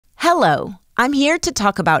Hello, I'm here to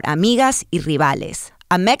talk about Amigas y Rivales,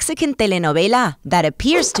 a Mexican telenovela that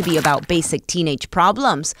appears to be about basic teenage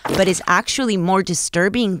problems, but is actually more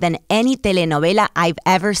disturbing than any telenovela I've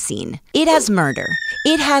ever seen. It has murder,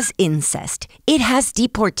 it has incest, it has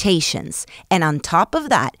deportations, and on top of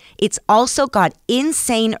that, it's also got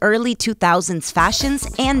insane early 2000s fashions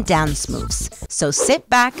and dance moves. So sit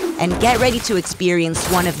back and get ready to experience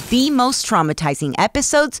one of the most traumatizing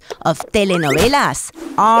episodes of Telenovelas,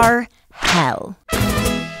 Our Hell.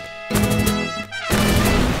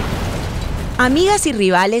 Amigas y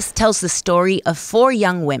Rivales tells the story of 4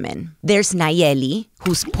 young women. There's Nayeli,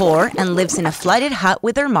 who's poor and lives in a flooded hut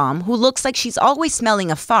with her mom, who looks like she's always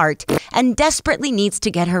smelling a fart and desperately needs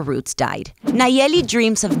to get her roots dyed. Nayeli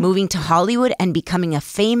dreams of moving to Hollywood and becoming a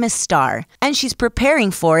famous star, and she's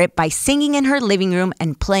preparing for it by singing in her living room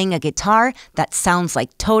and playing a guitar that sounds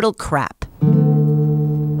like total crap.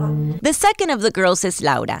 The second of the girls is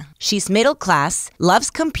Laura. She's middle class, loves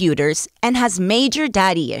computers, and has major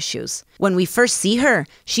daddy issues. When we first see her,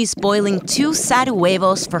 she's boiling 2 sad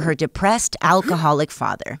huevos for her depressed, alcoholic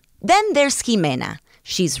father. Then there's Jimena.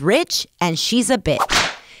 She's rich and she's a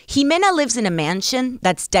bitch. Jimena lives in a mansion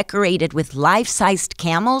that's decorated with life-sized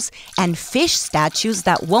camels and fish statues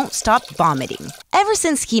that won't stop vomiting. Ever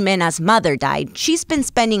since Jimena's mother died, she's been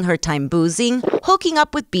spending her time boozing, hooking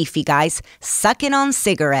up with beefy guys, sucking on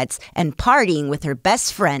cigarettes, and partying with her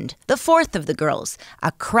best friend, the fourth of the girls,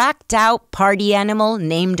 a cracked-out party animal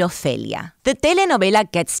named Ofelia. The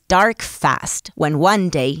telenovela gets dark fast when one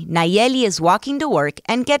day, Nayeli is walking to work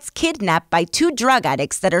and gets kidnapped by 2 drug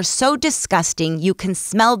addicts that are so disgusting you can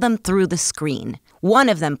smell them through the screen. One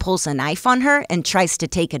of them pulls a knife on her and tries to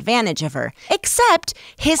take advantage of her, except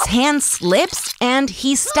his hand slips and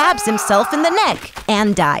he stabs himself in the neck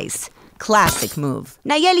and dies. Classic move.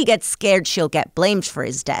 Nayeli gets scared she'll get blamed for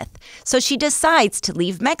his death, so she decides to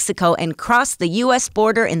leave Mexico and cross the US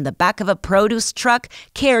border in the back of a produce truck,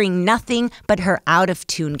 carrying nothing but her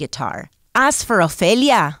out-of-tune guitar. As for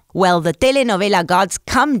Ofelia, well, the telenovela gods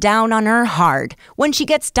come down on her hard when she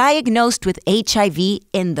gets diagnosed with HIV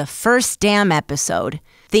in the first damn episode.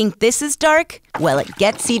 Think this is dark? Well, it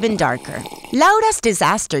gets even darker. Laura's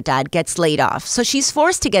disaster dad gets laid off, so she's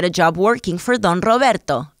forced to get a job working for Don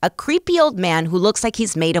Roberto, a creepy old man who looks like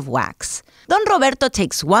he's made of wax. Don Roberto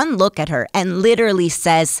takes one look at her and literally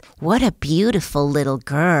says, "What a beautiful little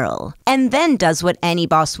girl," and then does what any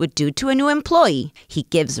boss would do to a new employee. He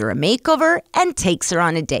gives her a makeover and takes her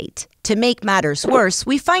on a date. To make matters worse,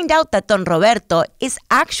 we find out that Don Roberto is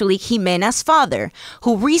actually Jimena's father,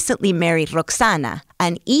 who recently married Roxana,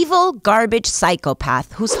 an evil, garbage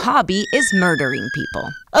psychopath whose hobby is murdering people.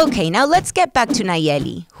 Okay, now let's get back to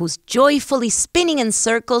Nayeli, who's joyfully spinning in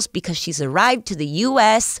circles because she's arrived to the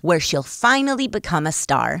US, where she'll finally become a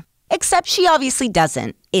star. Except she obviously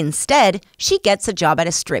doesn't. Instead, she gets a job at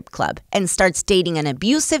a strip club and starts dating an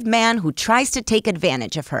abusive man who tries to take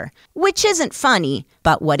advantage of her. Which isn't funny,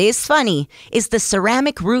 but what is funny is the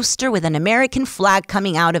ceramic rooster with an American flag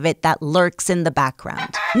coming out of it that lurks in the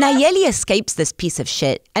background. Nayeli escapes this piece of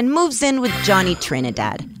shit and moves in with Johnny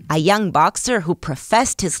Trinidad, a young boxer who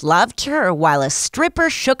professed his love to her while a stripper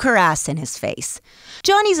shook her ass in his face.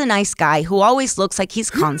 Johnny's a nice guy who always looks like he's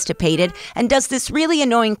constipated and does this really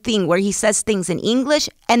annoying thing where he says things in English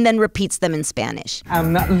and then repeats them in Spanish.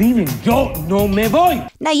 I'm not leaving. Yo no me voy.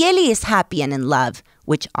 Nayeli is happy and in love,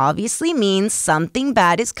 which obviously means something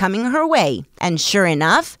bad is coming her way. And sure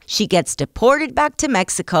enough, she gets deported back to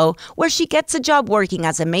Mexico, where she gets a job working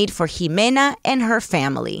as a maid for Jimena and her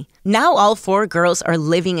family. Now all 4 girls are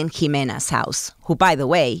living in Jimena's house, who, by the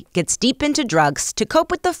way, gets deep into drugs to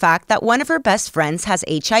cope with the fact that one of her best friends has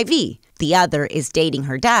HIV. The other is dating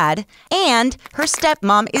her dad, and her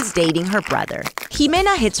stepmom is dating her brother.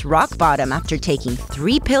 Jimena hits rock bottom after taking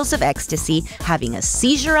 3 pills of ecstasy, having a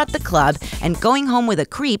seizure at the club, and going home with a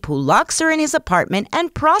creep who locks her in his apartment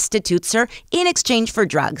and prostitutes her in exchange for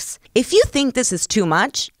drugs. If you think this is too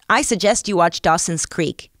much, I suggest you watch Dawson's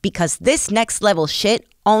Creek, because this next level shit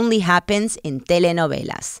only happens in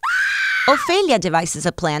telenovelas. Ofelia devises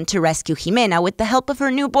a plan to rescue Jimena with the help of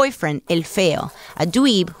her new boyfriend, El Feo, a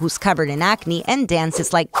dweeb who's covered in acne and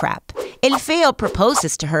dances like crap. El Feo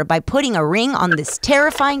proposes to her by putting a ring on this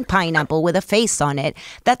terrifying pineapple with a face on it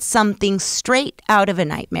that's something straight out of a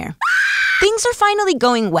nightmare. Things are finally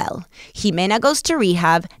going well. Jimena goes to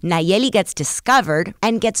rehab, Nayeli gets discovered,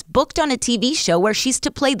 and gets booked on a TV show where she's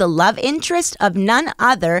to play the love interest of none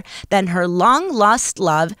other than her long-lost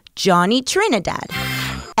love, Johnny Trinidad.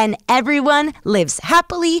 And everyone lives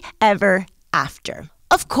happily ever after.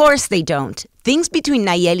 Of course they don't. Things between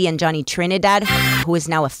Nayeli and Johnny Trinidad, who is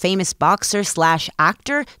now a famous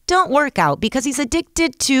boxer/actor, don't work out because he's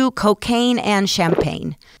addicted to cocaine and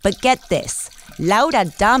champagne. But get this, Laura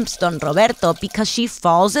dumps Don Roberto because she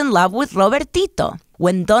falls in love with Robertito.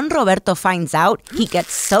 When Don Roberto finds out, he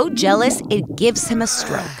gets so jealous it gives him a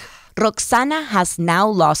stroke. Roxana has now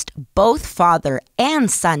lost both father and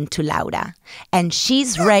son to Laura, and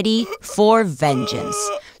she's ready for vengeance.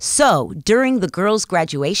 So, during the girls'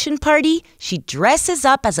 graduation party, she dresses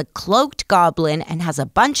up as a cloaked goblin and has a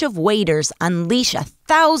bunch of waiters unleash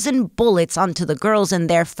 1,000 bullets onto the girls and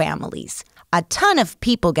their families. A ton of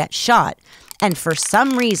people get shot, and for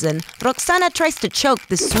some reason, Roxana tries to choke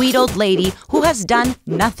the sweet old lady who has done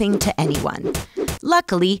nothing to anyone.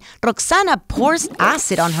 Luckily, Roxana pours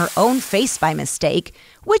acid on her own face by mistake,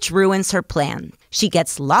 which ruins her plan. She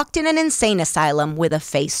gets locked in an insane asylum with a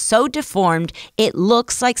face so deformed it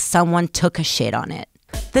looks like someone took a shit on it.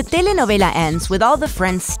 The telenovela ends with all the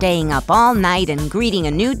friends staying up all night and greeting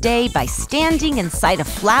a new day by standing inside a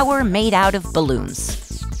flower made out of balloons.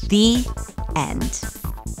 The end.